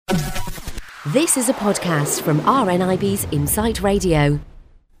This is a podcast from RNIB's Insight Radio.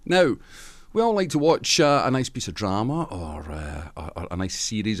 Now, we all like to watch a nice piece of drama or a nice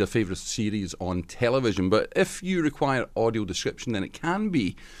series, a favourite series on television, but if you require audio description, then it can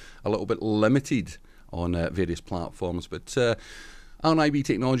be a little bit limited on various platforms. But RNIB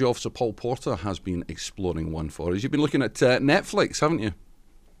Technology Officer Paul Porter has been exploring one for us. You've been looking at Netflix, haven't you?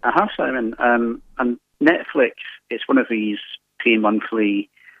 I have, Simon. And Netflix, it's one of these pay monthly.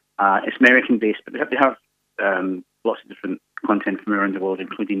 It's American-based, but they have lots of different content from around the world,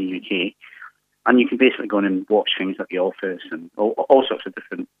 including the UK. And you can basically go in and watch things like The Office and all sorts of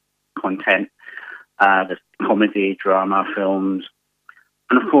different content. There's comedy, drama, films.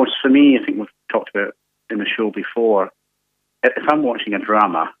 And of course, for me, I think we've talked about in the show before, if I'm watching a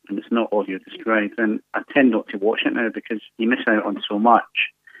drama and it's not audio described, then I tend not to watch it now because you miss out on so much.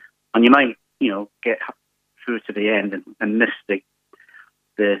 And you might, get through to the end and miss the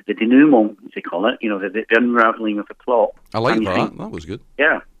denouement, as they call it, the unravelling of the plot. I like that. That was good.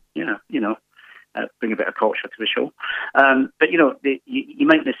 Yeah, bring a bit of culture to the show. But, you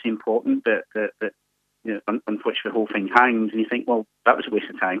might miss the important bit that on which the whole thing hangs, and you think, well, that was a waste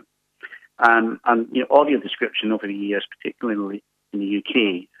of time. And audio description over the years, particularly in the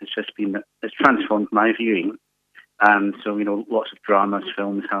UK, has transformed my viewing. So, lots of dramas,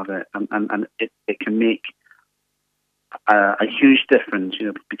 films have it, and it can make a huge difference,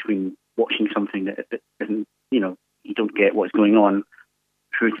 between watching something that isn't, you don't get what's going on,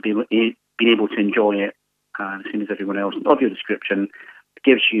 through to being able to enjoy it the same as everyone else. Audio description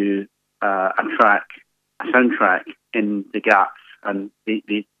gives you a soundtrack in the gaps, and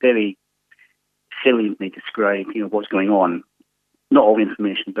they very saliently describe, what's going on. Not all the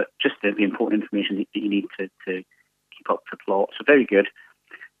information, but just the important information that you need to keep up the plot. So very good.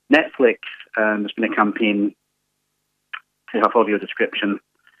 Netflix, there's been a campaign to have audio description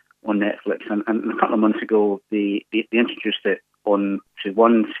on Netflix, and a couple of months ago they introduced it on to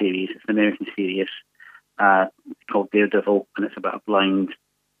one series. It's an American series called Daredevil, and it's about a blind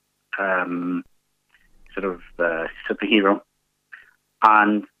superhero.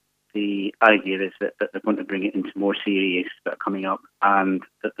 And the idea is that they're going to bring it into more series that are coming up, and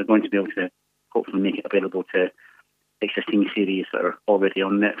that they're going to be able to hopefully make it available to existing series that are already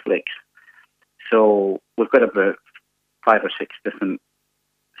on Netflix. So we've got about 5 or 6 different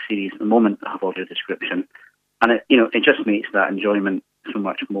series at the moment that have audio description, and it just makes that enjoyment so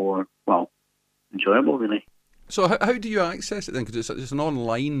much more enjoyable, really. So how do you access it then? Because it's an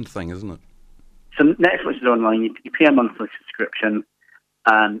online thing, isn't it? So Netflix is online. You pay a monthly subscription,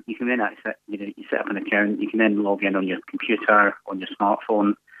 and you can then access. You set up an account. You can then log in on your computer, on your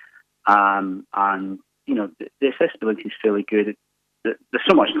smartphone, and the accessibility is fairly good. There's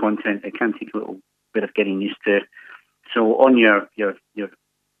so much content; it can take a little bit of getting used to. So on your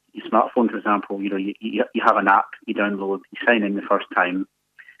smartphone, for example, you have an app you download, you sign in the first time,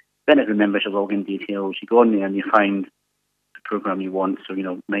 then it remembers your login details. You go on there and you find the program you want. So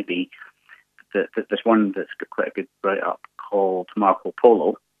might be there's one that's got quite a good write-up called Marco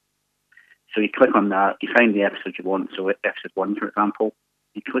Polo. So you click on that, you find the episode you want. So episode 1, for example,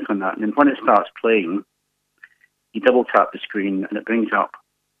 you click on that, and then when it starts playing, you double tap the screen, and it brings up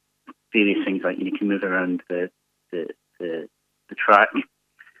various things like you can move around the track,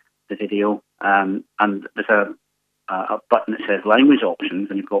 the video, and there's a button that says language options,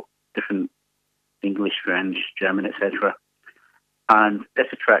 and you've got different English, French, German, etc. And if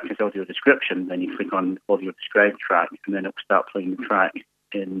the track has audio description, then you click on audio described track, and then it'll start playing the track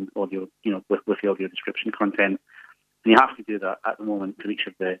in audio, with the audio description content. And you have to do that at the moment for each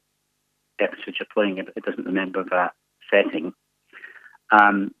of the episodes you're playing. It doesn't remember that setting.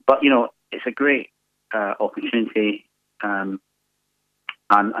 But it's a great opportunity, and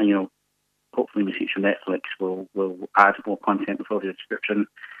hopefully in the future Netflix will add more content with audio description.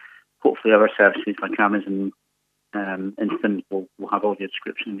 Hopefully other services like Amazon Instant will have audio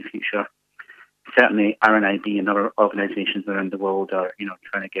description in the future. Certainly RNIB and other organisations around the world are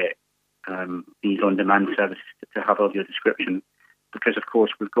trying to get these on-demand services to have audio description, because of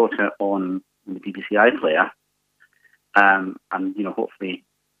course we've got it on the BBC iPlayer, and hopefully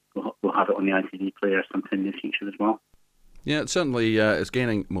we'll have it on the ITV player sometime in the future as well. Yeah, it certainly is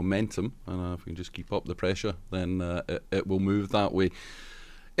gaining momentum, and if we can just keep up the pressure, then it will move that way.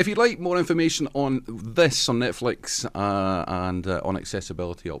 If you'd like more information on this on Netflix and on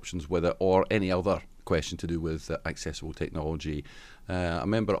accessibility options with it, or any other question to do with accessible technology, a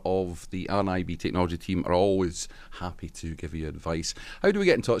member of the RNIB technology team are always happy to give you advice. How do we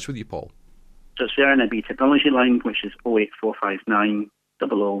get in touch with you, Paul? So it's the RNIB technology line, which is 08459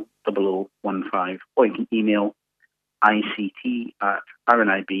 000015, or you can email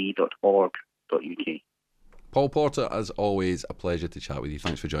ict@rnib.org.uk. Paul Porter, as always, a pleasure to chat with you.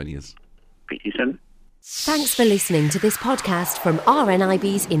 Thanks for joining us. Speak to you soon. Thanks for listening to this podcast from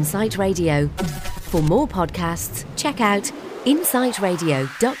RNIB's Insight Radio. For more podcasts, check out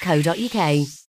insightradio.co.uk.